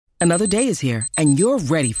Another day is here, and you're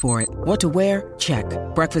ready for it. What to wear? Check.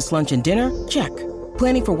 Breakfast, lunch, and dinner? Check.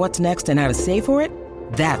 Planning for what's next and how to save for it?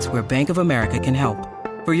 That's where Bank of America can help.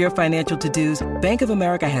 For your financial to-dos, Bank of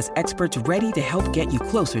America has experts ready to help get you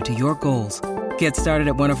closer to your goals. Get started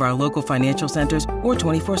at one of our local financial centers or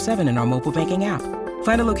 24/7 in our mobile banking app.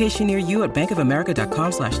 Find a location near you at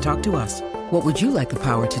bankofamerica.com/talktous. What would you like the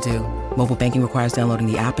power to do? Mobile banking requires downloading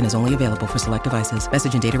the app and is only available for select devices.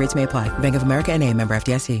 Message and data rates may apply. Bank of America N.A., member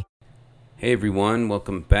FDIC. Hey everyone,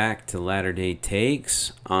 welcome back to Latter Day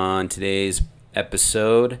Takes. On today's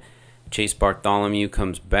episode, Chase Bartholomew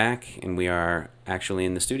comes back, and we are actually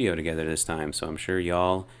in the studio together this time, so I'm sure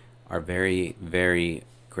y'all are very, very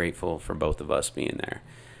grateful for both of us being there.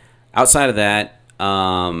 Outside of that,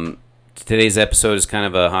 today's episode is kind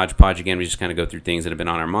of a hodgepodge again. We just kind of go through things that have been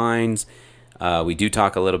on our minds. We do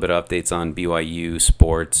talk a little bit of updates on BYU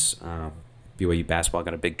sports. BYU basketball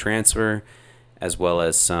got a big transfer, as well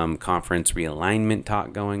as some conference realignment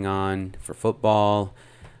talk going on for football,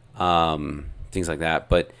 things like that.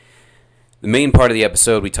 But the main part of the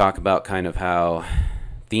episode, we talk about kind of how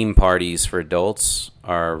theme parties for adults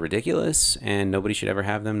are ridiculous and nobody should ever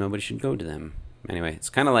have them. Nobody should go to them. Anyway, it's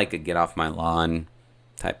kind of like a get off my lawn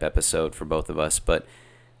type episode for both of us. But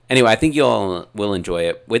anyway, I think you all will enjoy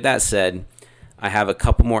it. With that said, I have a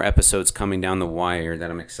couple more episodes coming down the wire that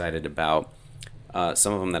I'm excited about.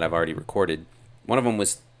 Some of them that I've already recorded. One of them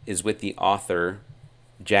is with the author,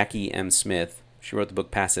 Jackie M. Smith. She wrote the book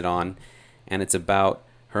Pass It On, and it's about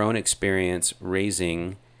her own experience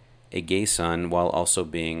raising a gay son while also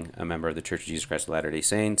being a member of the Church of Jesus Christ of Latter-day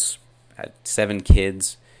Saints. Had 7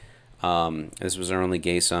 kids. This was her only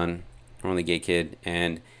gay son, her only gay kid,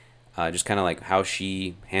 and just kind of like how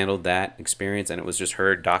she handled that experience. And it was just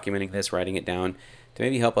her documenting this, writing it down to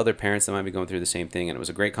maybe help other parents that might be going through the same thing. And it was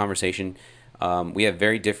a great conversation. We have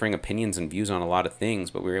very differing opinions and views on a lot of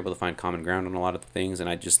things, but we were able to find common ground on a lot of things, and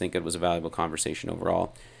I just think it was a valuable conversation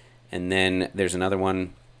overall. And then there's another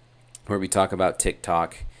one where we talk about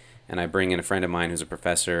TikTok, and I bring in a friend of mine who's a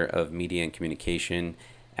professor of media and communication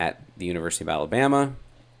at the University of Alabama.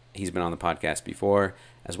 He's been on the podcast before,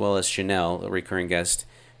 as well as Chanel, a recurring guest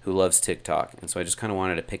who loves TikTok. And so I just kind of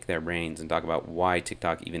wanted to pick their brains and talk about why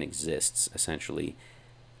TikTok even exists, essentially.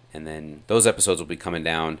 And then those episodes will be coming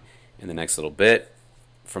down in the next little bit.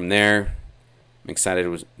 From there, I'm excited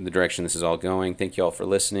with the direction this is all going. Thank you all for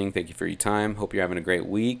listening. Thank you for your time. Hope you're having a great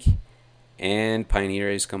week. And Pioneer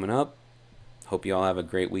Day is coming up. Hope you all have a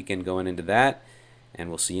great weekend going into that. And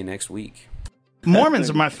we'll see you next week. Mormons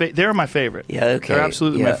are they're my favorite. Yeah, okay. They're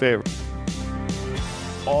absolutely my favorite.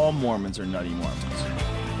 All Mormons are nutty Mormons.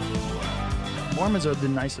 Mormons are the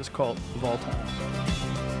nicest cult of all time.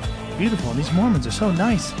 Beautiful. These Mormons are so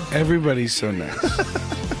nice. Everybody's so nice.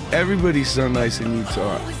 Everybody's so nice in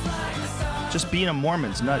Utah. Just being a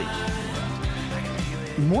Mormon's nutty.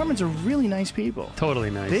 Mormons are really nice people. Totally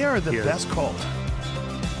nice. They are the best cult.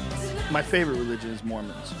 My favorite religion is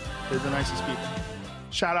Mormons. They're the nicest people.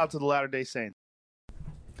 Shout out to the Latter-day Saints.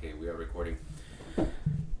 Okay, we are recording.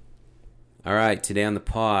 All right, today on the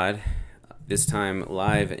pod, this time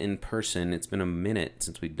live in person. It's been a minute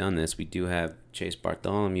since we've done this. We do have Chase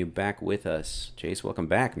Bartholomew back with us. Chase, welcome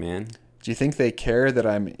back, man. Do you think they care that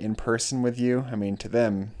I'm in person with you? I mean, to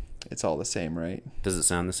them, it's all the same, right? Does it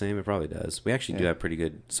sound the same? It probably does. We actually do have pretty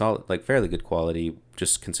good, solid, like fairly good quality,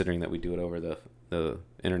 just considering that we do it over the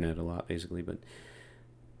internet a lot, basically. But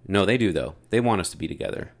no, they do though. They want us to be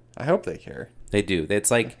together. I hope they care. They do.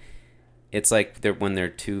 It's like they're when their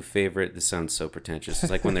two favorite. This sounds so pretentious.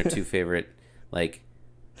 It's like when their two favorite like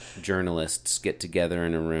journalists get together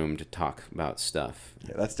in a room to talk about stuff.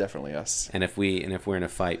 Yeah, that's definitely us. And if we're in a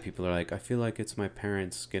fight, people are like, I feel like it's my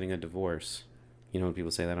parents getting a divorce. You know when people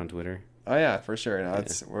say that on Twitter? Oh yeah, for sure. No,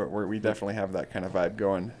 we definitely have that kind of vibe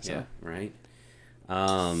going. So. Yeah, right.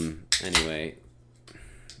 Anyway,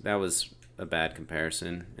 that was a bad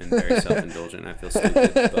comparison and very self-indulgent. I feel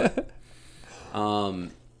stupid, but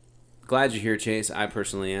glad you're here, Chase. I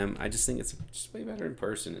personally am. I just think it's just way better in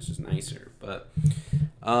person. It's just nicer. But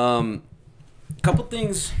couple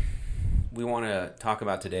things we want to talk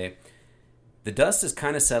about today. The dust has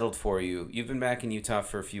kind of settled for you. You've been back in Utah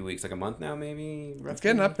for a few weeks, like a month now, maybe? Roughly? It's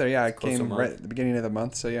getting up there, yeah. I came right at the beginning of the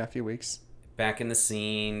month, so yeah, a few weeks. Back in the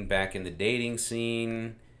scene, back in the dating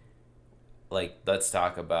scene. Like, let's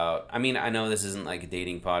talk about... I mean, I know this isn't like a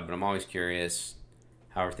dating pod, but I'm always curious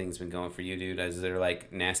how are things been going for you, dude? Is there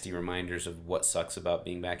like nasty reminders of what sucks about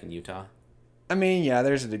being back in Utah? I mean, yeah,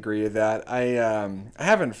 there's a degree of that. I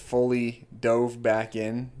haven't fully dove back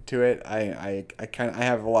into it. I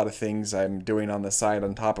have a lot of things I'm doing on the side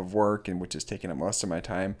on top of work, and which is taking up most of my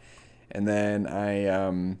time. And then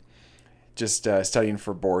I just studying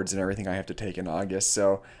for boards and everything I have to take in August.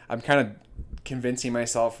 So I'm kind of convincing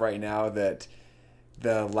myself right now that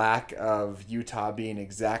the lack of Utah being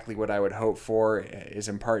exactly what I would hope for is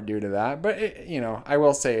in part due to that. But, I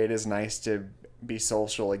will say it is nice to be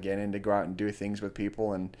social again and to go out and do things with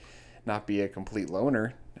people and not be a complete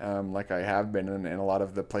loner like I have been in a lot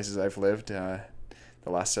of the places I've lived the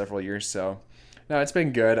last several years. So, no, it's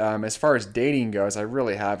been good. As far as dating goes, I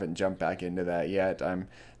really haven't jumped back into that yet. I'm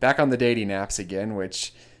back on the dating apps again,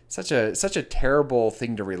 which such a terrible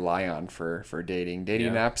thing to rely on for dating.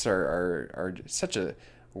 Dating apps are such a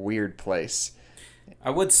weird place. I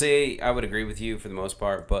would say I would agree with you for the most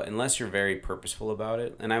part, but unless you're very purposeful about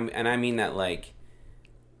it, and I mean that like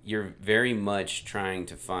you're very much trying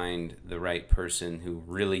to find the right person who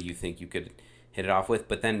really you think you could hit it off with,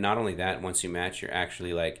 but then not only that, once you match, you're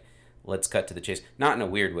actually like, let's cut to the chase. Not in a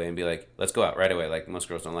weird way and be like, let's go out right away. Like most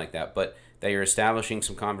girls don't like that, but that you're establishing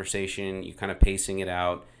some conversation, you kind of pacing it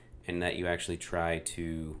out, and that you actually try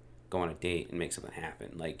to go on a date and make something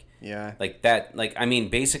happen. Like that. Like, I mean,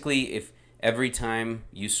 basically, if every time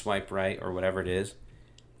you swipe right or whatever it is,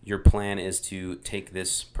 your plan is to take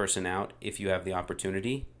this person out if you have the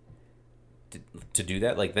opportunity to do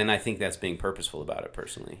that, like, then I think that's being purposeful about it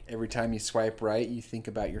personally. Every time you swipe right, you think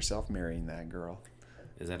about yourself marrying that girl.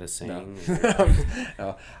 Is that a saying? No.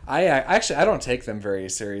 No. I don't take them very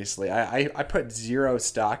seriously. I put zero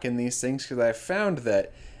stock in these things because I've found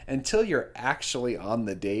that until you're actually on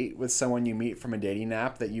the date with someone you meet from a dating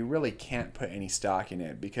app, that you really can't put any stock in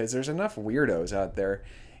it, because there's enough weirdos out there.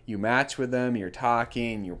 You match with them, you're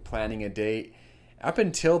talking, you're planning a date. Up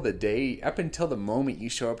until the moment you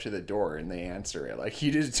show up to the door and they answer it, like,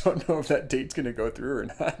 you just don't know if that date's gonna go through or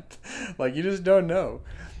not. Like, you just don't know.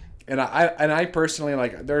 And I personally,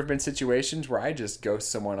 like, there have been situations where I just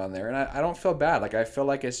ghost someone on there, and I don't feel bad. Like, I feel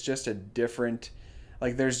like it's just a different,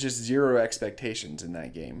 like, there's just zero expectations in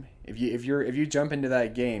that game. If you jump into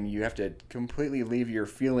that game, you have to completely leave your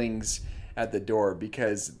feelings at the door,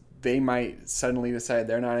 because they might suddenly decide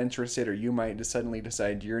they're not interested, or you might suddenly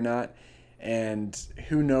decide you're not. And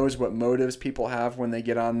who knows what motives people have when they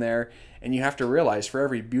get on there. And you have to realize, for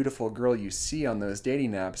every beautiful girl you see on those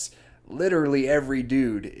dating apps, literally every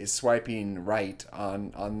dude is swiping right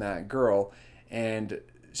on that girl. And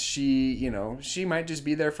she might just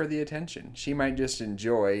be there for the attention. She might just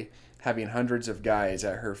enjoy having hundreds of guys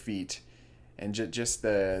at her feet. And just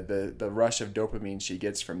the rush of dopamine she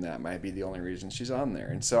gets from that might be the only reason she's on there.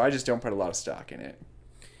 And so I just don't put a lot of stock in it.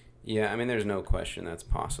 Yeah, I mean, there's no question that's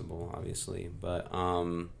possible, obviously. But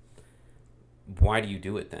why do you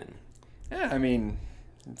do it then? Yeah, I mean,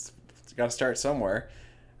 it's got to start somewhere.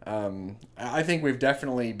 I think we've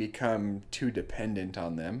definitely become too dependent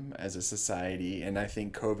on them as a society, and I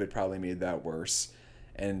think COVID probably made that worse.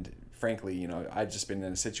 And frankly, I've just been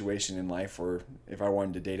in a situation in life where if I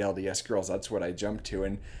wanted to date LDS girls, that's what I jumped to.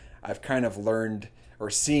 And I've kind of learned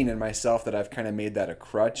or seen in myself that I've kind of made that a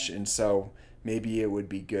crutch. And so maybe it would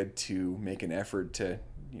be good to make an effort to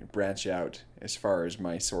branch out as far as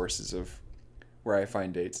my sources of where I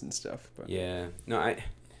find dates and stuff. But yeah, no,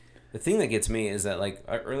 the thing that gets me is that, like,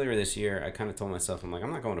 earlier this year, I kind of told myself, I'm like,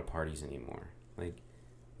 I'm not going to parties anymore. Like,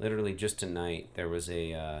 literally just tonight, there was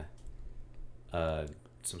a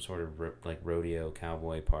some sort of like rodeo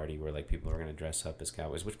cowboy party where, like, people are going to dress up as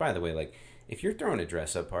cowboys. Which, by the way, like, if you're throwing a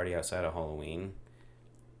dress up party outside of Halloween,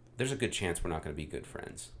 there's a good chance we're not going to be good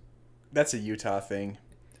friends. That's a Utah thing.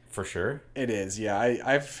 For sure. It is,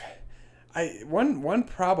 yeah. One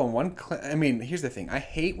problem, I mean, here's the thing. I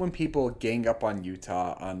hate when people gang up on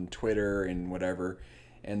Utah on Twitter and whatever,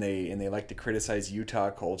 and they like to criticize Utah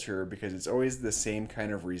culture because it's always the same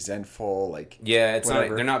kind of resentful, like, yeah, it's whatever.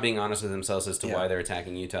 not. They're not being honest with themselves as to why they're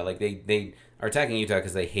attacking Utah. Like, they are attacking Utah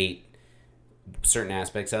because they hate certain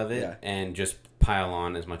aspects of it, and just pile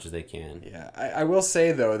on as much as they can. Yeah, I will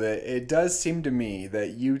say, though, that it does seem to me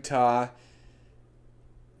that Utah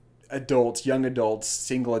adults, young adults,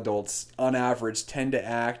 single adults, on average, tend to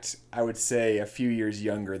act, I would say, a few years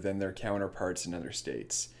younger than their counterparts in other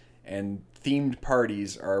states. And themed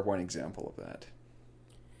parties are one example of that.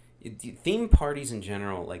 Themed parties in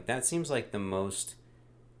general, like, that seems like the most...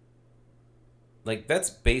 Like, that's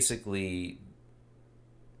basically...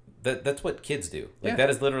 That's what kids do. Like,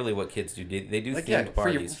 that is literally what kids do. They do, like, themed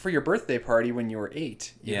parties. For your birthday party when you were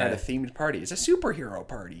 8, you had a themed party. It's a superhero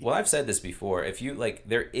party. Well, I've said this before. If you, like,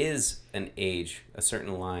 there is an age, a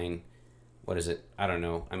certain line. What is it? I don't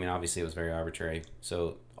know. I mean, obviously it was very arbitrary.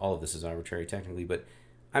 So all of this is arbitrary technically. But,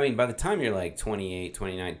 I mean, by the time you're, like, 28,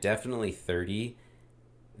 29, definitely 30,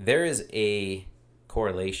 there is a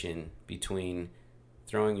correlation between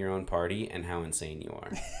throwing your own party and how insane you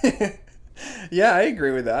are. Yeah, I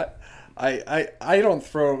agree with that. I don't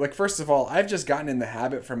throw, like, first of all, I've just gotten in the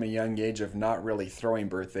habit from a young age of not really throwing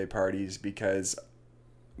birthday parties because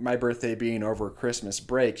my birthday being over Christmas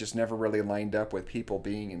break just never really lined up with people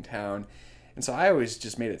being in town. And so I always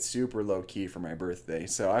just made it super low key for my birthday.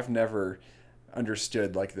 So I've never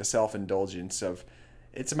understood like the self-indulgence of,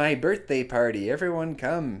 it's my birthday party, everyone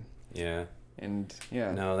come. Yeah. And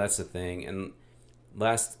yeah. No, that's the thing. And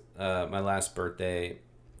my last birthday,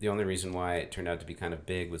 the only reason why it turned out to be kind of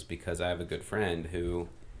big was because I have a good friend who,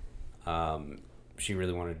 she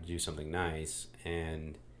really wanted to do something nice,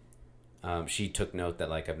 and she took note that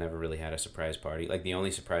like I've never really had a surprise party. Like the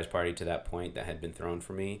only surprise party to that point that had been thrown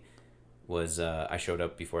for me was I showed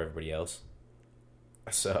up before everybody else.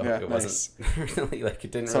 So yeah, it nice. wasn't really like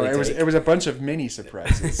it didn't. So really it was a bunch of mini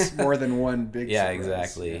surprises, more than one big. Yeah, surprise.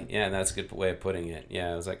 exactly. Yeah, that's a good way of putting it.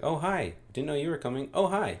 Yeah, I was like, oh hi, didn't know you were coming. Oh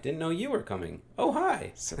hi, didn't know you were coming. Oh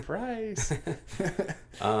hi, surprise.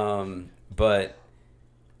 But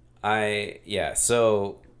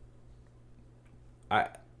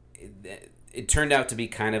it turned out to be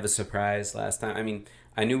kind of a surprise last time. I mean,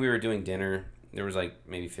 I knew we were doing dinner. There was like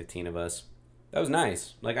maybe 15 of us. That was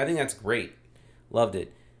nice. Like, I think that's great. Loved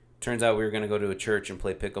it. Turns out we were going to go to a church and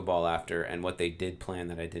play pickleball after, and what they did plan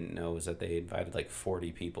that I didn't know was that they invited like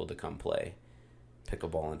 40 people to come play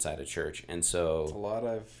pickleball inside a church. And so it's a lot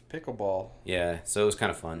of pickleball. Yeah, so it was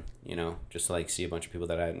kind of fun, you know, just to like see a bunch of people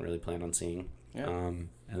that I hadn't really planned on seeing. Yeah. And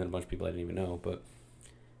then a bunch of people I didn't even know. But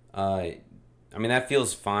I mean, that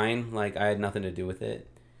feels fine. Like, I had nothing to do with it.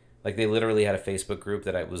 Like, they literally had a Facebook group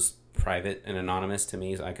that was private and anonymous to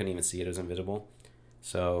me, so I couldn't even see it. It was invisible.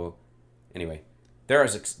 So anyway,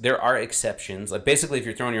 there are exceptions. Like, basically, if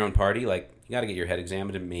you're throwing your own party, like, you got to get your head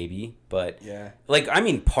examined, maybe. But yeah, like, I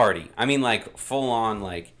mean party. I mean, like, full on,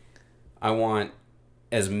 like, I want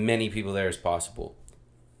as many people there as possible.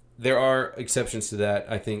 There are exceptions to that.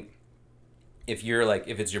 I think if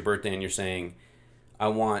it's your birthday and you're saying, I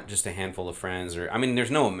want just a handful of friends, or, I mean, there's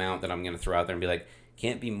no amount that I'm going to throw out there and be like,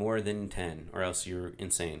 can't be more than 10 or else you're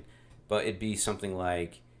insane. But it'd be something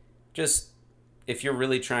like, just, if you're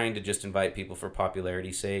really trying to just invite people for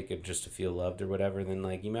popularity's sake and just to feel loved or whatever, then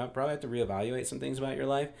like you might probably have to reevaluate some things about your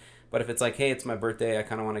life. But if it's like, hey, it's my birthday, I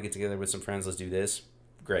kind of want to get together with some friends, let's do this,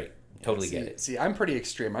 great. Totally get it. See, I'm pretty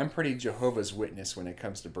extreme. I'm pretty Jehovah's Witness when it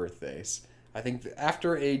comes to birthdays. I think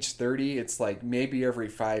after age 30, it's like maybe every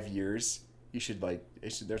 5 years you should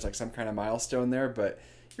there's like some kind of milestone there, but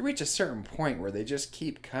you reach a certain point where they just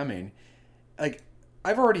keep coming. Like,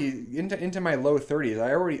 I've already into my low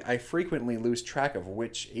 30s. I frequently lose track of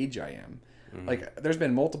which age I am. Mm-hmm. Like, there's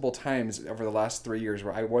been multiple times over the last 3 years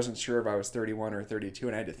where I wasn't sure if I was 31 or 32,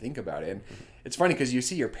 and I had to think about it. And it's funny because you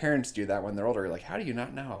see your parents do that when they're older. You're like, how do you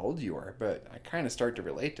not know how old you are? But I kind of start to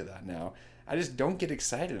relate to that now. I just don't get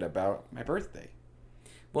excited about my birthday.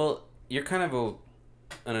 Well, you're kind of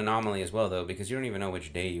an anomaly as well, though, because you don't even know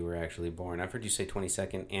which day you were actually born. I've heard you say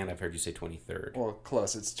 22nd, and I've heard you say 23rd. Well,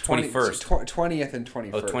 close. It's 21st. 20th and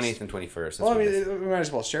 21st. Oh, 20th and 21st. That's well, I mean, we might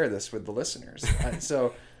as well share this with the listeners.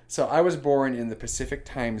 So I was born in the Pacific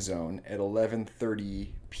time zone at 11:30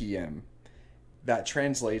 p.m. That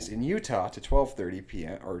translates in Utah to 12:30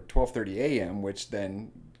 p.m. or 12:30 a.m., which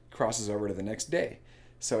then crosses over to the next day.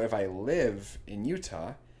 So if I live in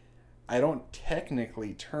Utah, I don't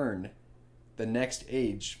technically turn the next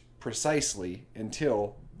age precisely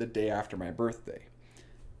until the day after my birthday.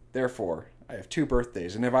 Therefore, I have 2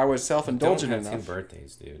 birthdays, and if I was self-indulgent enough, 2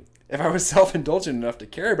 birthdays, dude. If I was self-indulgent enough to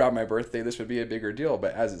care about my birthday, this would be a bigger deal.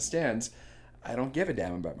 But as it stands, I don't give a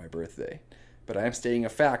damn about my birthday. But I am stating a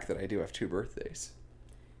fact that I do have 2 birthdays.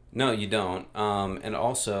 No, you don't. And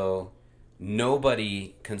also,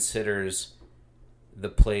 nobody considers the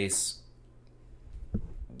place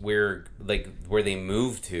where they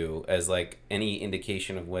moved to as like any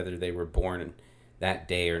indication of whether they were born that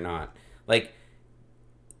day or not. Like,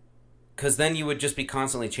 because then you would just be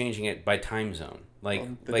constantly changing it by time zone.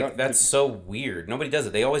 That's so weird. Nobody does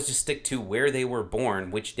it. They always just stick to where they were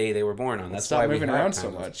born, which day they were born on. That's why we moving around so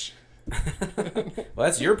much. Well,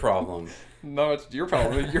 that's your problem. No, it's your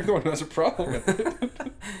problem. You're the one who has a problem with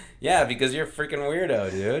it. Yeah, because you're a freaking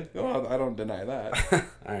weirdo, dude. No, I don't deny that.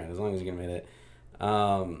 All right, as long as you can admit it.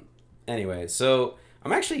 Anyway, so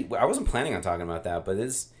I wasn't planning on talking about that, but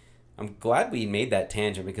I'm glad we made that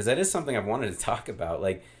tangent because that is something I've wanted to talk about.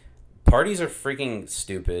 Like, parties are freaking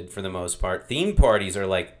stupid for the most part. Theme parties are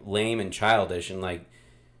like lame and childish, and like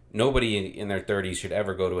nobody in their 30s should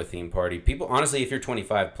ever go to a theme party. People, honestly, if you're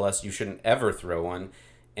 25 plus, you shouldn't ever throw one,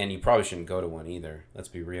 and you probably shouldn't go to one either. Let's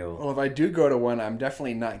be real. Well, if I do go to one, I'm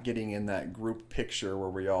definitely not getting in that group picture where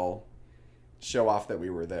we all show off that we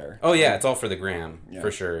were there. Oh yeah, it's all for the gram, yeah,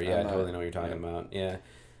 for sure. Yeah, I totally know what you're talking about. Yeah.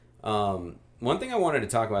 One thing I wanted to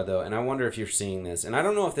talk about, though, and I wonder if you're seeing this, and I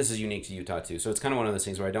don't know if this is unique to Utah, too. So it's kind of one of those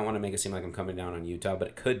things where I don't want to make it seem like I'm coming down on Utah, but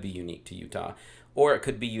it could be unique to Utah. Or it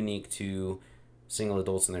could be unique to single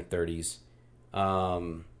adults in their 30s.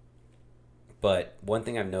 But one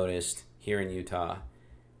thing I've noticed here in Utah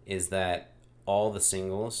is that all the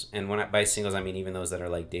singles, and by singles I mean even those that are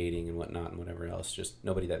like dating and whatnot and whatever else, just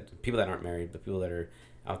people that aren't married, but people that are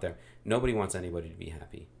out there, nobody wants anybody to be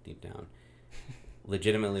happy deep down.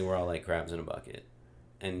 Legitimately, we're all like crabs in a bucket,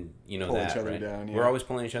 and you know that, right? Down, yeah. We're always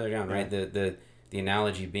pulling each other down, right? The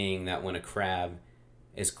analogy being that when a crab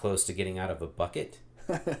is close to getting out of a bucket,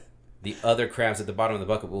 the other crabs at the bottom of the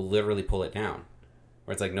bucket will literally pull it down.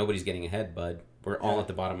 Where it's like, nobody's getting ahead, bud. We're all at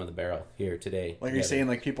the bottom of the barrel here today. Like together. you're saying,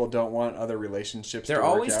 like people don't want other relationships. They're to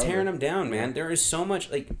work always out, tearing them down, man. There is so much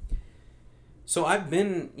like. So I've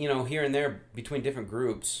been, here and there between different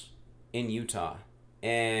groups in Utah,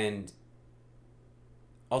 and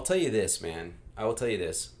I'll tell you this, man. I will tell you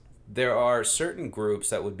this. There are certain groups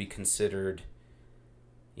that would be considered,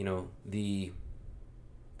 the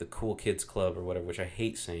cool kids club or whatever, which I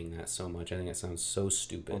hate saying that so much. I think it sounds so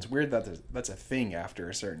stupid. Well, it's weird that that's a thing after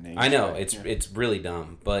a certain age. I know, it's really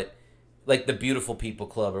dumb, but like the beautiful people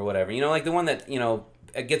club or whatever, like the one that,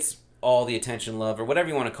 it gets all the attention, love, or whatever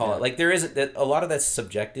you want to call it. Like there isn't that, a lot of that's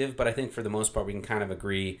subjective, but I think for the most part we can kind of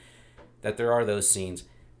agree that there are those scenes.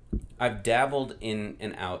 I've dabbled in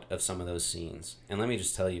and out of some of those scenes, and let me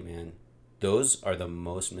just tell you, man, those are the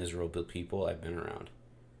most miserable people I've been around.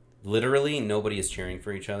 Literally, nobody is cheering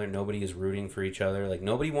for each other. Nobody is rooting for each other. Like,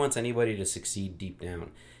 nobody wants anybody to succeed deep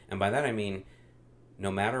down. And by that, I mean,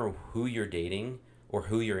 no matter who you're dating or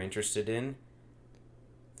who you're interested in,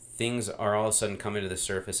 things are all of a sudden coming to the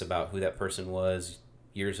surface about who that person was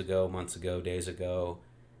years ago, months ago, days ago,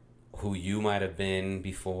 who you might have been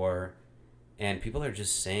before. And people are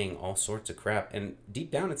just saying all sorts of crap. And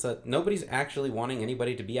deep down, it's like nobody's actually wanting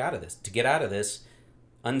anybody to be out of this, to get out of this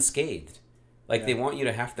unscathed. Like, they want you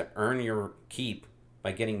to have to earn your keep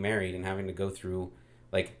by getting married and having to go through,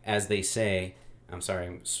 like, as they say, I'm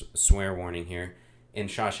sorry, swear warning here, in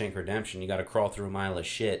Shawshank Redemption, you got to crawl through a mile of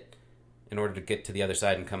shit in order to get to the other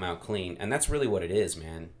side and come out clean. And that's really what it is,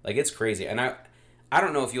 man. Like, it's crazy. And I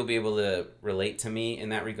don't know if you'll be able to relate to me in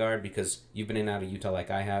that regard because you've been in and out of Utah like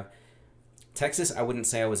I have. Texas, I wouldn't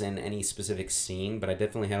say I was in any specific scene, but I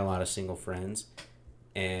definitely had a lot of single friends.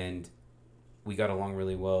 And we got along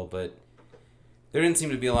really well, but there didn't seem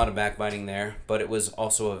to be a lot of backbiting there, but it was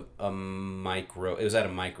also it was at a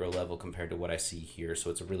micro level compared to what I see here, so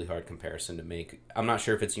it's a really hard comparison to make. I'm not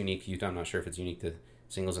sure if it's unique to Utah, I'm not sure if it's unique to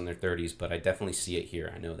singles in their 30s, but I definitely see it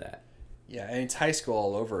here, I know that. Yeah, and it's high school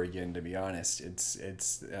all over again, to be honest.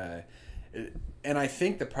 And I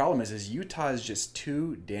think the problem is Utah is just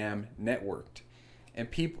too damn networked.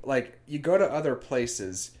 And people, like, you go to other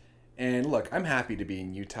places, and look, I'm happy to be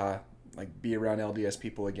in Utah, like, be around LDS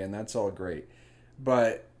people again, that's all great.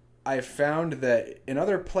 But I found that in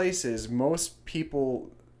other places, most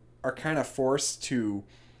people are kind of forced to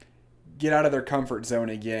get out of their comfort zone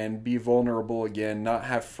again, be vulnerable again, not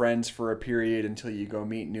have friends for a period until you go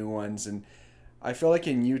meet new ones. And I feel like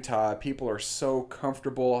in Utah, people are so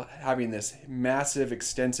comfortable having this massive,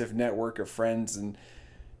 extensive network of friends, and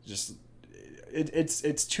just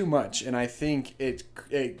it's too much. And I think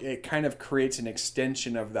it kind of creates an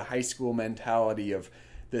extension of the high school mentality of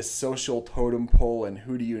this social totem pole and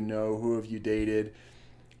who do you know, who have you dated.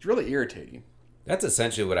 It's really irritating. That's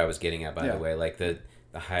essentially what I was getting at, by the way, like the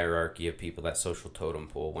hierarchy of people, that social totem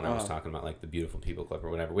pole, when I was talking about like the Beautiful People Club or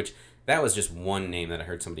whatever, which that was just one name that I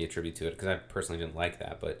heard somebody attribute to it because I personally didn't like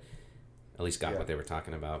that, but at least got what they were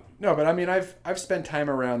talking about. No, but I mean, I've spent time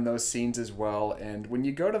around those scenes as well, and when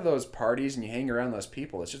you go to those parties and you hang around those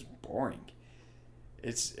people, it's just boring.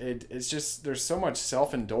 It's just, there's so much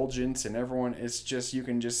self-indulgence, and everyone, it's just, you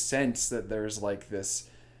can just sense that there's like this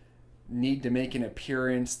need to make an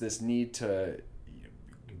appearance, this need to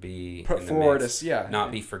be put forward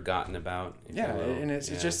not be forgotten about. And it's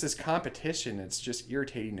just this competition. It's just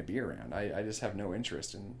irritating to be around. I just have no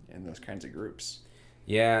interest in those kinds of groups.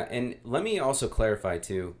 Yeah, and let me also clarify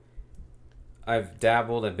too. I've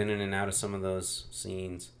dabbled, I've been in and out of some of those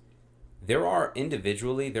scenes. There are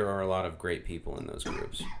a lot of great people in those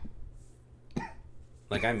groups.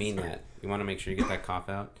 Like, I mean that. You want to make sure you get that cough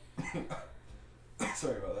out?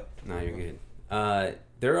 Sorry about that. No, you're good.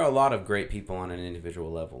 There are a lot of great people on an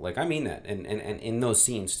individual level. Like, I mean that. And in those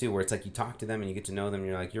scenes, too, where it's like you talk to them and you get to know them, and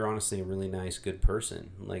you're like, you're honestly a really nice, good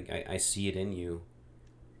person. Like, I see it in you.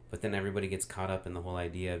 But then everybody gets caught up in the whole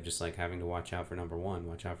idea of just, like, having to watch out for number one,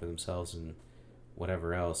 watch out for themselves and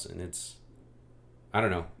whatever else. And it's, I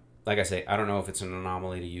don't know. like I say, I don't know if it's an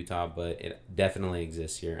anomaly to Utah, but it definitely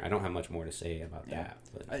exists here. I don't have much more to say about that.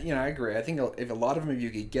 But. I agree. I think if a lot of them, if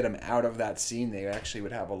you could get them out of that scene, they actually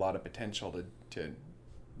would have a lot of potential to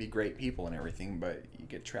be great people and everything. But you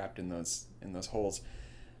get trapped in those holes.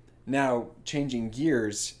 Now, changing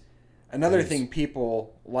gears, another thing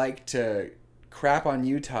people like to crap on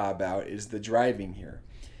Utah about is the driving here.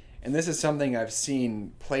 And this is something I've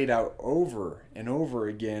seen played out over and over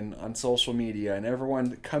again on social media, and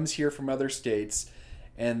everyone comes here from other states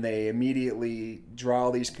and they immediately draw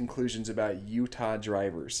all these conclusions about Utah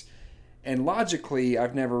drivers. And logically,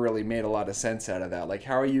 I've never really made a lot of sense out of that. Like,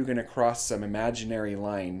 how are you going to cross some imaginary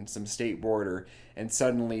line, some state border, and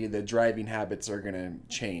suddenly the driving habits are going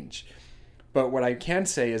to change? But what I can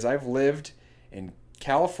say is I've lived in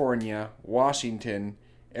California, Washington,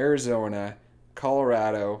 Arizona,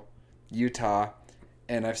 Colorado, Utah,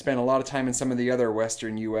 and I've spent a lot of time in some of the other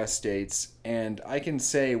western U.S. states, and I can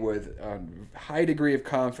say with a high degree of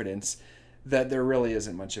confidence that there really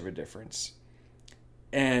isn't much of a difference.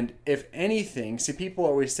 And if anything, see, people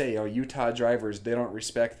always say, oh, Utah drivers, they don't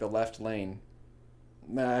respect the left lane.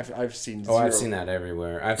 Nah, I've seen zero. I've seen that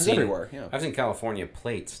everywhere. I've seen everywhere, yeah. I've seen California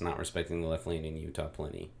plates not respecting the left lane in Utah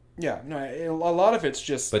plenty. Yeah, no, a lot of it's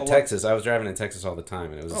just... But Texas, I was driving in Texas all the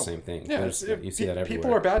time, and it was the same thing. Yeah, you see that everywhere.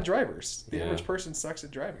 People are bad drivers. The average person sucks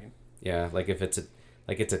at driving. Yeah, like if it's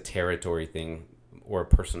a territory thing or a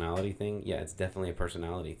personality thing, yeah, it's definitely a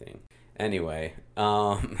personality thing. Anyway,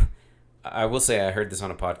 I will say I heard this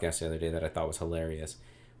on a podcast the other day that I thought was hilarious.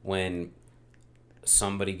 When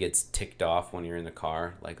somebody gets ticked off when you're in the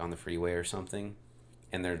car, like on the freeway or something,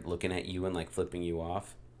 and they're looking at you and like flipping you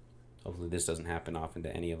off. Hopefully this doesn't happen often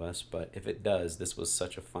to any of us, but if it does, this was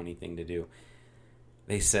such a funny thing to do.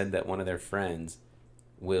 They said that one of their friends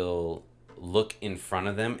will look in front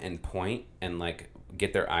of them and point and like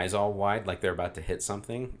get their eyes all wide like they're about to hit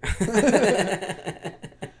something.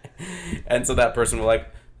 And so that person will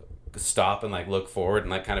like stop and like look forward and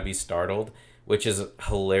like kind of be startled, which is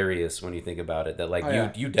hilarious when you think about it, that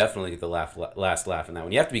like you definitely get the last laugh in that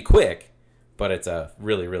one. You have to be quick, but it's a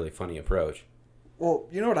really, really funny approach. Well,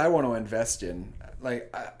 you know what I want to invest in?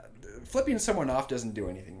 Like, flipping someone off doesn't do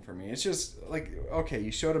anything for me. It's just like, okay,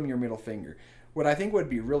 you showed them your middle finger. What I think would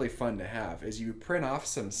be really fun to have is you print off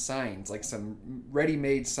some signs, like some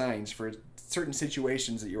ready-made signs for certain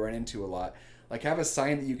situations that you run into a lot. Like, have a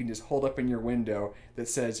sign that you can just hold up in your window that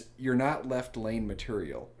says, "You're not left lane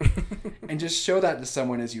material." And just show that to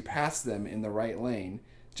someone as you pass them in the right lane,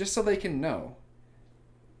 just so they can know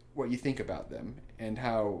what you think about them and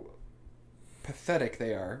how pathetic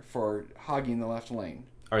they are for hogging the left lane.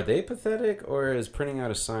 Are they pathetic, or is printing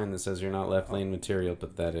out a sign that says "You're not left lane material"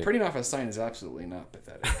 pathetic? Printing off a sign is absolutely not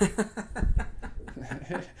pathetic.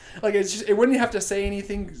 Like, it's just, it wouldn't have to say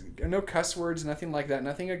anything, no cuss words, nothing like that,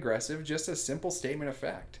 nothing aggressive, just a simple statement of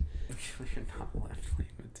fact. You're not left lane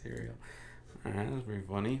material. All right, that's pretty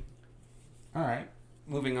funny. All right,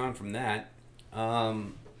 moving on from that.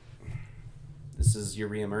 This is your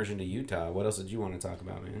re-immersion to Utah. What else did you want to talk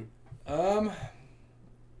about, man?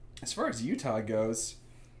 As far as Utah goes,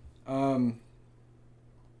 sorry,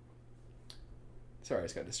 I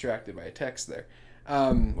just got distracted by a text there.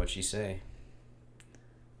 What'd she say?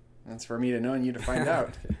 That's for me to know and you to find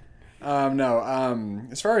out.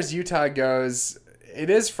 As far as Utah goes,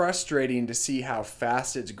 it is frustrating to see how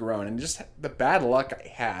fast it's grown, and just the bad luck I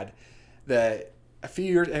had that a few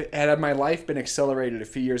years, had my life been accelerated a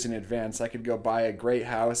few years in advance, I could go buy a great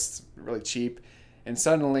house really cheap, and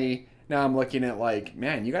suddenly now I'm looking at like,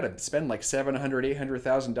 man, you got to spend like $700,000,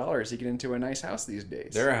 $800,000 to get into a nice house these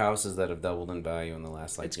days. There are houses that have doubled in value in the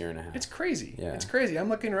last year and a half. It's crazy. Yeah. It's crazy. I'm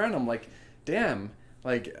looking around. I'm like, damn.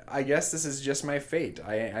 Like, I guess this is just my fate.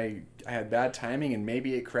 I had bad timing, and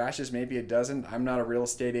maybe it crashes, maybe it doesn't. I'm not a real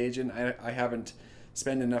estate agent. I haven't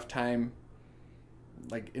spent enough time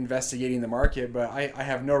like investigating the market, but I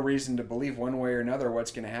have no reason to believe one way or another what's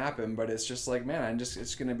going to happen. But it's just like, man,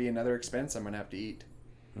 it's going to be another expense I'm going to have to eat.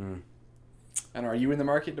 And are you in the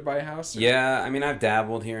market to buy a house? Or? Yeah, I mean, I've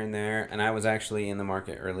dabbled here and there, and I was actually in the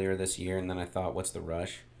market earlier this year, and then I thought, what's the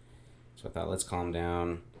rush? So I thought, let's calm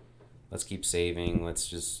down. Let's keep saving. Let's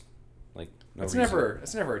just, like, It's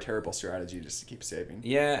never a terrible strategy just to keep saving.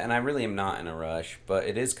 Yeah, and I really am not in a rush, but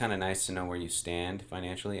it is kind of nice to know where you stand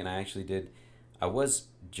financially, and I was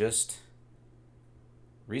just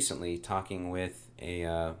recently talking with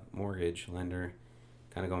a mortgage lender,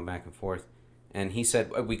 kind of going back and forth, and he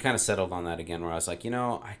said, we kind of settled on that again, where I was like,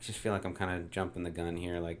 I just feel like I'm kind of jumping the gun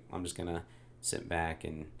here, like, I'm just going to sit back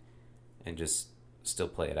and just still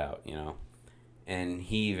play it out, And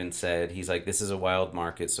he even said, he's like, this is a wild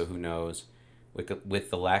market, so who knows? With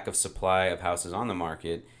the lack of supply of houses on the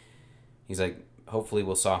market, He's like, hopefully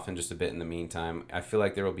we'll soften just a bit in the meantime. I feel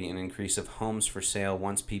like there will be an increase of homes for sale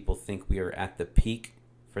once people think we are at the peak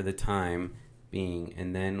for the time being,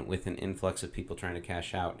 and then with an influx of people trying to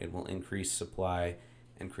cash out, it will increase supply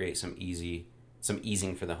and create some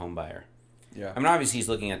easing for the home buyer. Yeah. I mean, obviously he's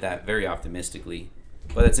looking at that very optimistically,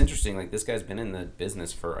 but it's interesting. Like, this guy's been in the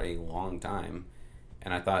business for a long time,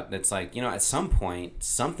 and I thought that's like, at some point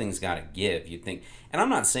something's got to give. You'd think, and I'm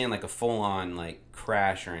not saying like a full-on like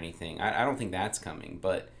crash or anything. I don't think that's coming,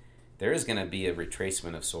 but there is going to be a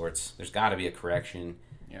retracement of sorts. There's got to be a correction.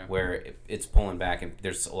 Yeah. Where it's pulling back and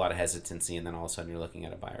there's a lot of hesitancy, and then all of a sudden you're looking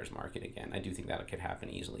at a buyer's market again. I do think that could happen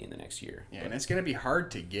easily in the next year. Yeah, and it's going to be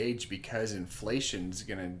hard to gauge because inflation's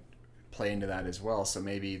going to play into that as well. So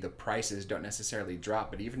maybe the prices don't necessarily drop,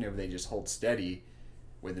 but even if they just hold steady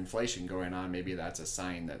with inflation going on, maybe that's a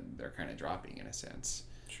sign that they're kind of dropping in a sense.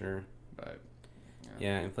 Sure. But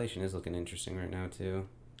yeah, inflation is looking interesting right now too.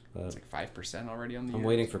 But it's like 5% already on the year. I'm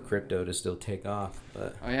waiting for crypto to still take off.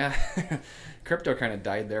 But oh, yeah. Crypto kind of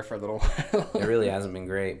died there for a little while. It really hasn't been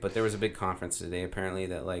great. But there was a big conference today, apparently,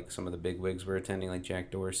 that like some of the big wigs were attending, like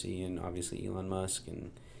Jack Dorsey and obviously Elon Musk.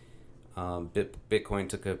 And Bitcoin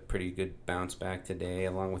took a pretty good bounce back today,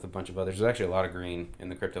 along with a bunch of others. There's actually a lot of green in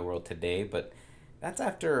the crypto world today, but that's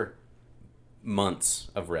after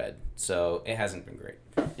months of red. So it hasn't been great.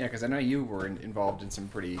 Yeah, because I know you were involved in some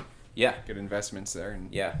pretty... good investments there.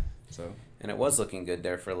 And and it was looking good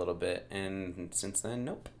there for a little bit, and since then,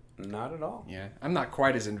 nope, not at all. Yeah, I'm not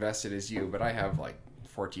quite as invested as you, but I have like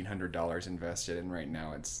 $1,400 invested, and right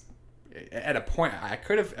now it's at a point I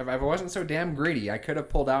could have, if I wasn't so damn greedy, I could have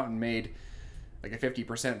pulled out and made like a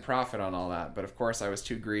 50% profit on all that, but of course I was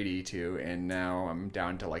too greedy to, and now I'm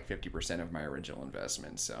down to like 50% of my original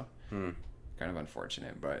investment, so kind of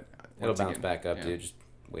unfortunate, but it'll bounce back up, dude. Just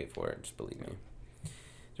wait for it. Just believe me.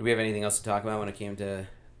 Do we have anything else to talk about when it came to...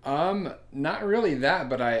 Not really that,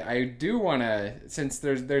 but I do want to, since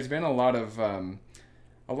there's been a lot in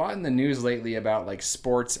the news lately about like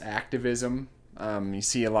sports activism. You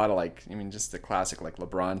see a lot of like, just the classic like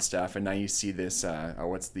LeBron stuff, and now you see this,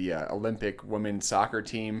 what's the Olympic women's soccer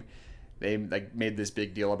team. They like made this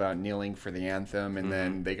big deal about kneeling for the anthem, and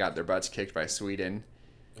then they got their butts kicked by Sweden.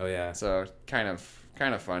 Oh yeah. So kind of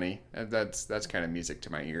funny. That's kind of music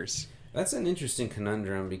to my ears. That's an interesting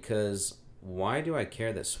conundrum, because why do I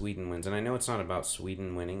care that Sweden wins? And I know it's not about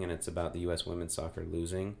Sweden winning, and it's about the U.S. women's soccer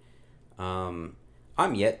losing. I'm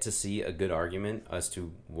yet to see a good argument as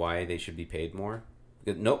to why they should be paid more.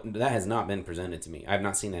 Nope, that has not been presented to me. I have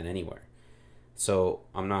not seen that anywhere. So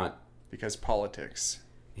I'm not... Because politics.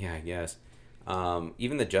 Yeah, I guess.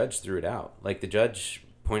 Even the judge threw it out. Like, the judge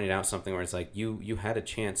pointed out something where it's like, you had a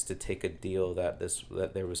chance to take a deal that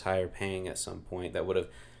there was higher paying at some point that would have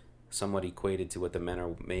somewhat equated to what the men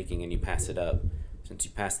are making, and you pass it up. Since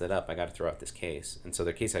you passed that up, I got to throw out this case. And so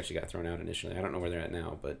their case actually got thrown out initially. I don't know where they're at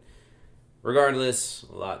now, but regardless,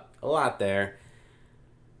 a lot there.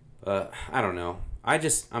 I don't know.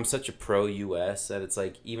 I'm such a pro-U.S. that it's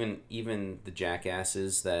like even the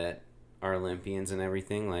jackasses that are Olympians and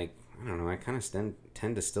everything, like, I don't know, I kind of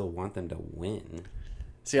tend to still want them to win.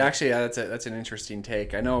 See, actually, that's an interesting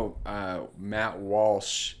take. I know Matt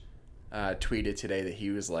Walsh tweeted today that he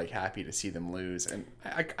was like happy to see them lose, and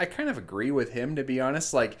I kind of agree with him, to be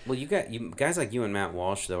honest. Like, well, you guys like you and Matt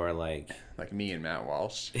Walsh though are like me and Matt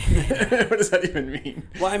Walsh. What does that even mean?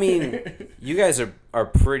 Well, I mean, you guys are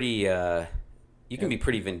pretty. You can be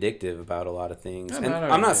pretty vindictive about a lot of things, I'm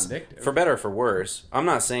not vindictive. For better or for worse. I'm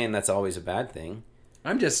not saying that's always a bad thing.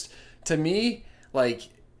 I'm just, to me, like,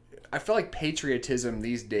 I feel like patriotism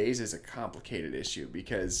these days is a complicated issue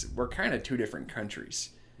because we're kind of two different countries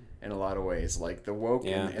in a lot of ways, like the woke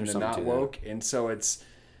and the not woke. And so it's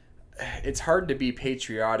hard to be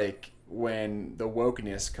patriotic when the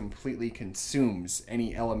wokeness completely consumes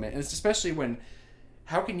any element. And it's especially when,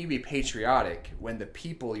 how can you be patriotic when the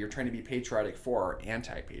people you're trying to be patriotic for are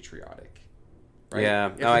anti-patriotic? Right?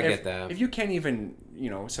 Yeah, I get that. If you can't even,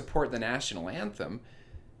 support the national anthem,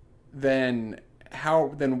 then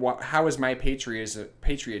how is my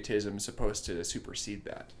patriotism supposed to supersede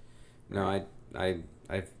that? No, I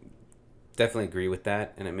definitely agree with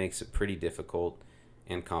that, and it makes it pretty difficult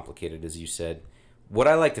and complicated, as you said. What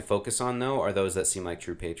I like to focus on, though, are those that seem like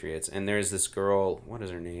true patriots. And there's this girl, what is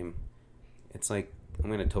her name? It's like, I'm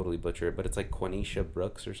going to totally butcher it, but it's like Quanisha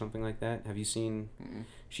Brooks or something like that. Have you seen? Mm-mm.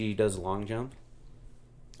 She does long jump.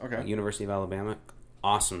 Okay. At University of Alabama.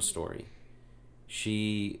 Awesome story.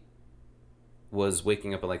 She was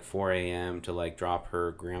waking up at like 4 a.m. to like drop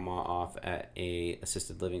her grandma off at a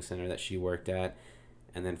assisted living center that she worked at.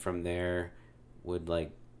 And then from there would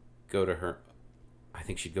like go to her, I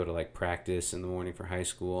think she'd go to like practice in the morning for high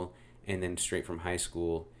school. and then straight from high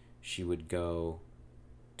school, she would go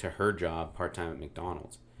to her job part-time at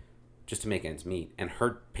McDonald's just to make ends meet. And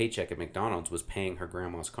her paycheck at McDonald's was paying her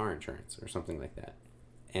grandma's car insurance or something like that.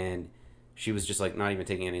 And she was just like not even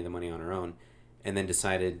taking any of the money on her own, and then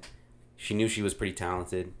decided she knew she was pretty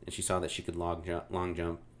talented, and she saw that she could long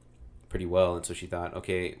jump pretty well. And so she thought,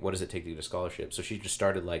 okay, what does it take to get a scholarship? So she just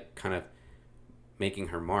started like kind of making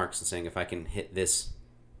her marks and saying, if I can hit this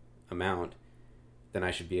amount, then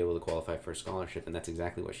I should be able to qualify for a scholarship. And that's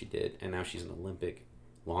exactly what she did. And now she's an Olympic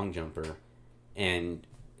long jumper and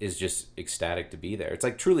is just ecstatic to be there. It's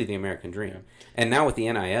like truly the American dream. Yeah. And now with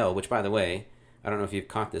the NIL, which, by the way, I don't know if you've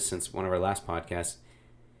caught this since one of our last podcasts,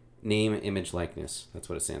 name, image, likeness. That's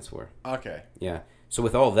what it stands for. Okay. Yeah. So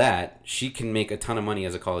with all that, she can make a ton of money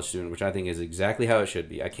as a college student, which I think is exactly how it should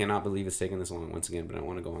be. I cannot believe it's taken this long once again, but I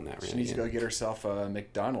want to go on that rant. She needs to go get herself a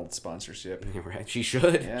McDonald's sponsorship. Yeah, right. She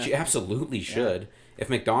should. Yeah. She absolutely should. Yeah. If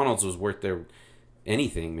McDonald's was worth their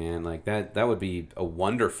anything, man, like that would be a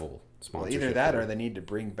wonderful sponsorship. Well, either that or they need to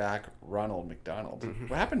bring back Ronald McDonald. Mm-hmm.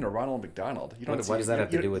 What happened to Ronald McDonald? What does that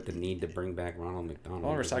have to do with the need to bring back Ronald McDonald?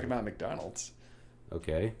 Well, we're talking about McDonald's.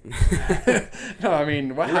 Okay. No, I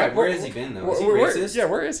mean, where has he been though? Is he racist? Yeah,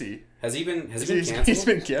 where is he? Has he been canceled? He's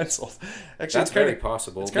been canceled. Actually, that's very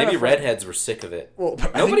possible. Maybe redheads were sick of it. Well,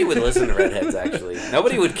 nobody would listen to redheads. Actually,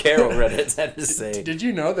 nobody would care what redheads had to say. Did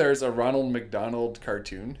you know there's a Ronald McDonald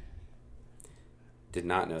cartoon? Did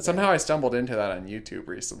not know that. Somehow I stumbled into that on YouTube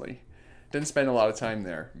recently. Didn't spend a lot of time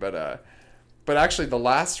there, but actually, the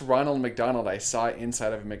last Ronald McDonald I saw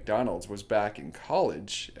inside of a McDonald's was back in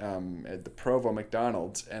college at the Provo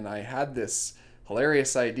McDonald's, and I had this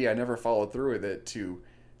hilarious idea. I never followed through with it, to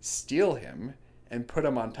steal him and put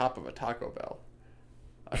him on top of a Taco Bell.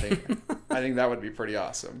 I think that would be pretty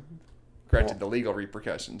awesome. Granted, the legal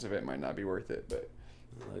repercussions of it might not be worth it, but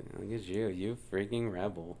look at you freaking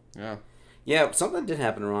rebel. Yeah. Yeah, something did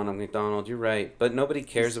happen to Ronald McDonald. You're right, but nobody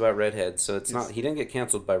cares about redheads, so it's not. He didn't get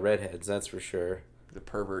canceled by redheads, that's for sure. The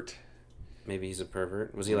pervert. Maybe he's a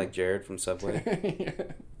pervert. Was he like Jared from Subway? Yeah.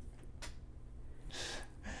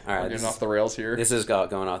 All right, we're getting off the rails here. This is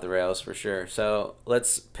going off the rails for sure. So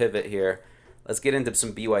let's pivot here. Let's get into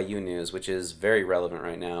some BYU news, which is very relevant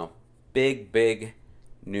right now. Big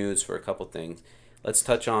news for a couple things. Let's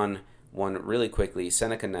touch on one really quickly.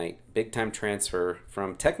 Seneca Knight, big-time transfer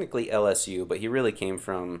from technically LSU, but he really came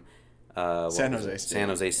from San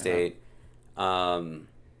Jose State.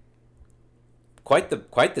 Quite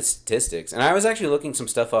the statistics. And I was actually looking some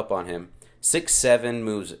stuff up on him. 6'7",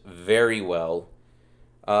 moves very well.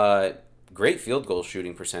 Great field goal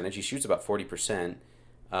shooting percentage. He shoots about 40%.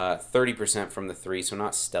 30% from the three, so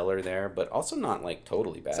not stellar there, but also not like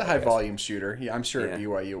totally bad. It's a high volume shooter. Yeah, I'm sure at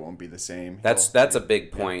BYU won't be the same. That's a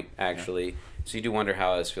big point, actually. Yeah. So you do wonder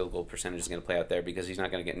how his field goal percentage is going to play out there, because he's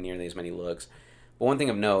not going to get nearly as many looks. But one thing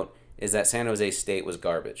of note is that San Jose State was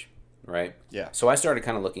garbage, right? Yeah. So I started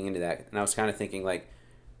kind of looking into that, and I was kind of thinking, like,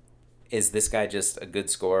 is this guy just a good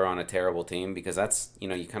scorer on a terrible team? Because that's, you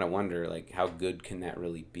kind of wonder, like, how good can that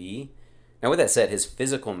really be? Now, with that said, his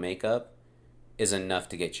physical makeup is enough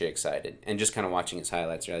to get you excited. And just kind of watching his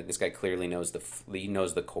highlights, you're like, this guy clearly knows the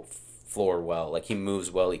floor well. Like, he moves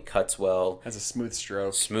well, he cuts well. Has a smooth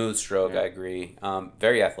stroke. Yeah. I agree.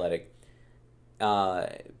 Very athletic.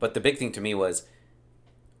 But the big thing to me was,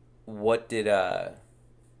 was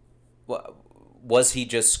he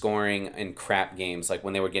just scoring in crap games? Like,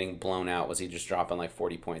 when they were getting blown out, was he just dropping like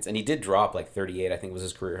 40 points? And he did drop like 38, I think was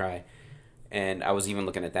his career high. And I was even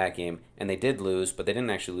looking at that game, and they did lose, but they didn't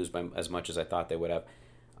actually lose by as much as I thought they would have.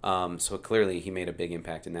 So clearly he made a big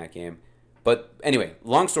impact in that game. But anyway,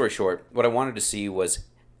 long story short, what I wanted to see was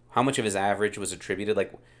how much of his average was attributed.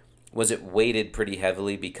 Like, was it weighted pretty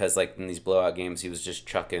heavily because, like, in these blowout games he was just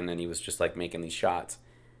chucking and he was just, like, making these shots?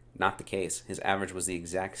 Not the case. His average was the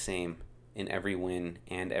exact same in every win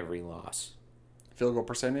and every loss. Field goal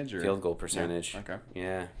percentage? Field goal percentage. Yeah. Okay.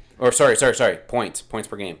 Yeah. Or sorry. Points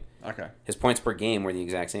per game. Okay. His points per game were the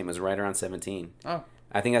exact same. It was right around 17. Oh.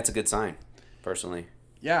 I think that's a good sign, personally.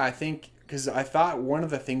 Yeah, I think, because I thought one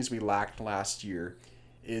of the things we lacked last year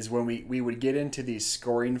is when we would get into these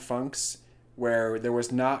scoring funks where there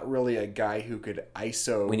was not really a guy who could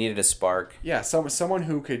ISO. We needed a spark. Yeah, someone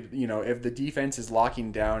who could, if the defense is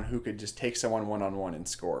locking down, who could just take someone one-on-one and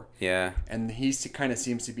score. Yeah. And he kind of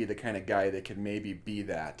seems to be the kind of guy that could maybe be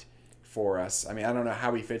that for us. I mean, I don't know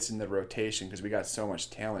how he fits in the rotation because we got so much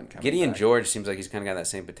talent coming Gideon back. George seems like he's kind of got that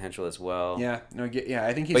same potential as well. Yeah,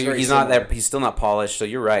 I think he's but very he's similar. not that. He's still not polished. So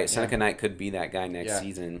you're right. Seneca Knight could be that guy next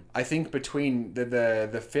season. I think between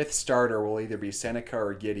the fifth starter will either be Seneca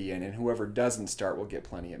or Gideon, and whoever doesn't start will get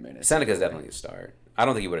plenty of minutes. Seneca's definitely a start. I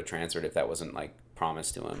don't think he would have transferred if that wasn't like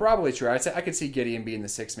promise to him. Probably true. I could see Gideon being the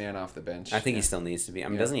sixth man off the bench. I think he still needs to be. I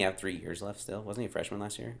mean, doesn't he have 3 years left still? Wasn't he a freshman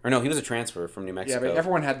last year? Or no, he was a transfer from New Mexico. Yeah, but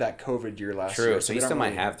everyone had that COVID year last year. True, so he still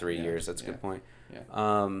might have 3 years. That's a good point. Yeah.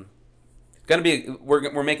 Gonna be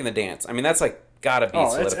we're making the dance. I mean, that's like gotta be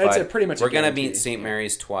solidified. It's pretty much. We're gonna beat St.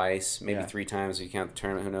 Mary's twice, maybe 3 times if you count the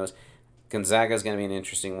tournament. Who knows? Gonzaga's going to be an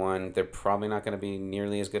interesting one. They're probably not going to be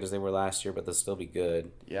nearly as good as they were last year, but they'll still be good.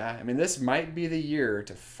 Yeah, I mean, this might be the year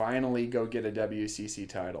to finally go get a WCC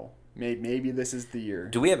title. Maybe this is the year.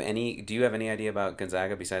 Do you have any idea about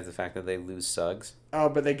Gonzaga besides the fact that they lose Suggs? Oh,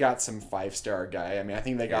 but they got some 5-star guy. I mean, I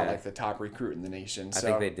think they got like the top recruit in the nation. So, I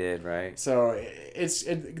think they did, right? So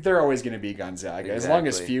they're always going to be Gonzaga. Exactly. As long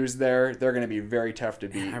as Few's there, they're going to be very tough to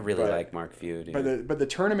beat. I really like Mark Few, dude. But the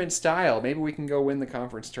tournament style, maybe we can go win the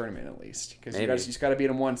conference tournament at least. Because you just got to beat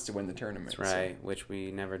them once to win the tournament. That's right, which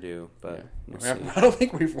we never do. But we'll see. I don't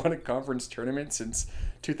think we've won a conference tournament since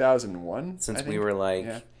 2001. Since we were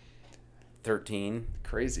like 13.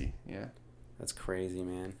 Crazy, yeah. That's crazy,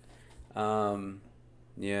 man.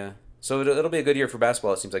 Yeah. So it'll be a good year for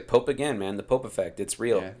basketball. It seems like Pope again, man. The Pope effect. It's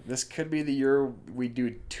real. Yeah. This could be the year we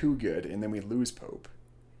do too good and then we lose Pope.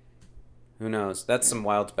 Who knows? That's some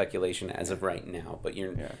wild speculation as of right now. But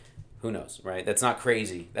who knows, right? That's not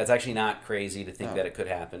crazy. That's actually not crazy to think that it could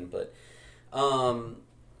happen. But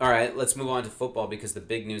all right, let's move on to football because the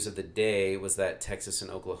big news of the day was that Texas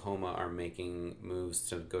and Oklahoma are making moves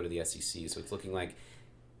to go to the SEC. So it's looking like,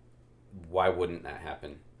 why wouldn't that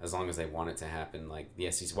happen? As long as they want it to happen, like the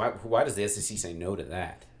SEC. Why does the SEC say no to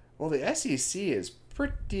that? Well, the SEC is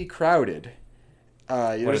pretty crowded.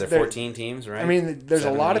 What are there, 14 teams, right? I mean, there's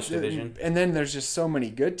 7 a lot of division. And then there's just so many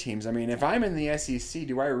good teams. I mean, if I'm in the SEC,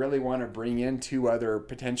 do I really want to bring in 2 other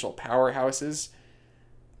potential powerhouses?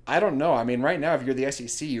 I don't know. I mean, right now, if you're the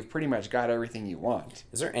SEC, you've pretty much got everything you want.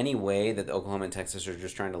 Is there any way that Oklahoma and Texas are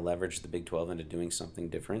just trying to leverage the Big 12 into doing something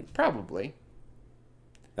different? Probably.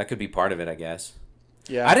 That could be part of it, I guess.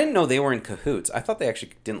 Yeah. I didn't know they were in cahoots. I thought they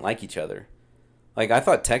actually didn't like each other. Like, I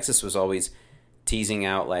thought Texas was always teasing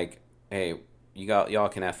out, like, hey, y'all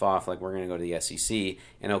can F off, like, we're going to go to the SEC.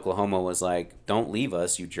 And Oklahoma was like, don't leave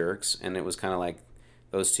us, you jerks. And it was kind of like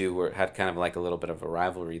those two had kind of like a little bit of a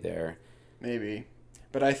rivalry there. Maybe.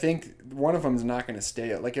 But I think one of them's not going to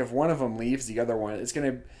stay. Like, if one of them leaves, the other one, it's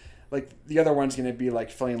going to, like, the other one's going to be, like,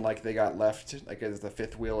 feeling like they got left, like, as the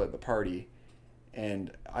fifth wheel at the party.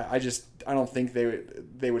 And I don't think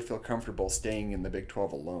they would feel comfortable staying in the Big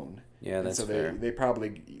 12 alone. Yeah, that's fair. They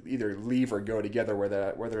probably either leave or go together,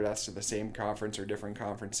 whether that's to the same conference or different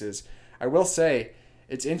conferences. I will say,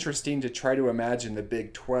 it's interesting to try to imagine the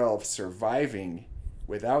Big 12 surviving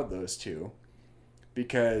without those two.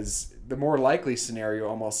 Because the more likely scenario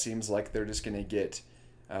almost seems like they're just going to get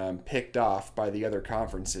picked off by the other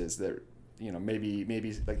conferences. That, you know, maybe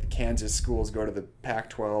like the Kansas schools go to the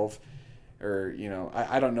Pac-12, or, you know,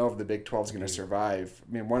 I don't know if the Big 12 is going to survive.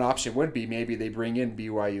 I mean, one option would be maybe they bring in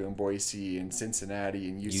BYU and Boise and Cincinnati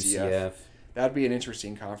and UCF. That'd be an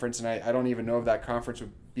interesting conference, and I don't even know if that conference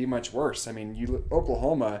would be much worse. I mean,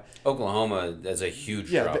 Oklahoma is a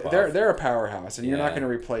huge drop-off. They're a powerhouse, and you're not going to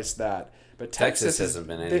replace that. But Texas hasn't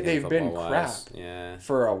been anything. They've been crap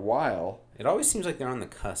for a while. It always seems like they're on the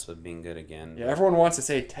cusp of being good again. Yeah, everyone wants to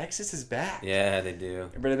say Texas is back. Yeah, they do.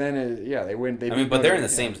 But then, they win. But they're in the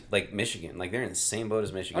same, like Michigan. Like, they're in the same boat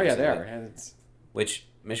as Michigan. Oh, yeah, they are. Which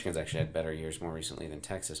Michigan's actually had better years more recently than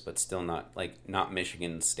Texas, but still not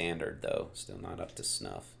Michigan standard, though. Still not up to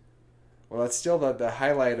snuff. Well, it's still the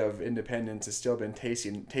highlight of independence has still been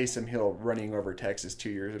Taysom Hill running over Texas 2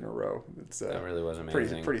 years in a row. That really was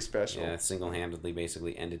amazing. Pretty special. Yeah, single-handedly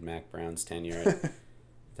basically ended Mac Brown's tenure at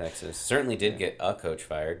Texas. Certainly did get a coach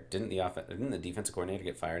fired. Didn't the defensive coordinator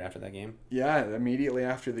get fired after that game? Yeah, immediately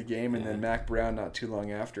after the game, and then Mac Brown not too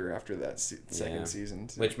long after that second season.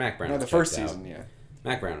 So. Which Mac Brown was the first out. season, yeah.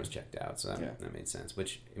 Mac Brown was checked out, so that made sense.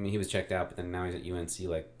 Which, I mean, he was checked out, but then now he's at UNC,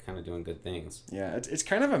 like, kind of doing good things. Yeah, it's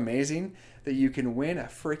kind of amazing that you can win a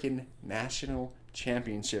freaking national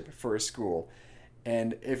championship for a school,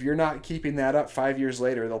 and if you're not keeping that up 5 years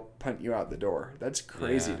later, they'll punt you out the door. That's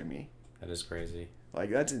crazy to me. That is crazy. Like,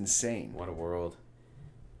 that's insane. What a world.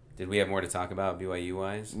 Did we have more to talk about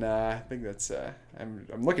BYU-wise? Nah, I think that's... I'm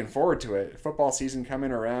looking forward to it. Football season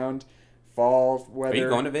coming around, fall weather. Are you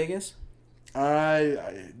going to Vegas?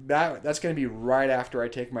 That's going to be right after I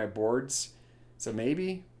take my boards, so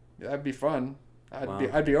maybe that'd be fun.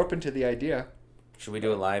 I'd be open to the idea. Should we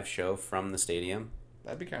do a live show from the stadium?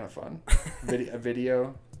 That'd be kind of fun. A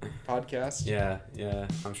video podcast. Yeah.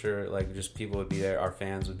 I'm sure like just people would be there. Our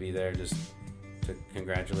fans would be there just to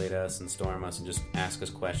congratulate us and storm us and just ask us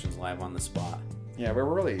questions live on the spot. Yeah, we're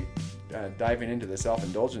really diving into the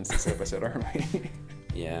self-indulgence this episode, aren't we?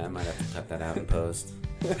 Yeah, I might have to cut that out in post.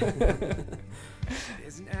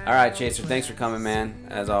 All right, Chaser, thanks for coming, man,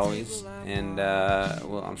 as always. And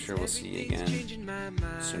well, I'm sure we'll see you again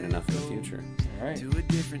soon enough in the future. All right. To a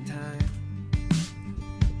different time.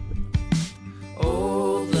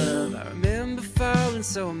 Old love, I remember falling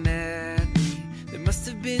so madly. There must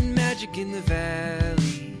have been magic in the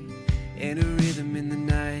valley and a rhythm in the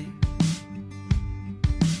night.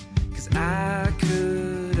 'Cause I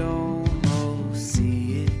could almost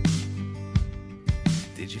see it.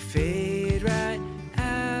 Did you fade right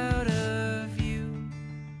out of view?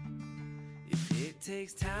 If it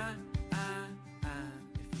takes time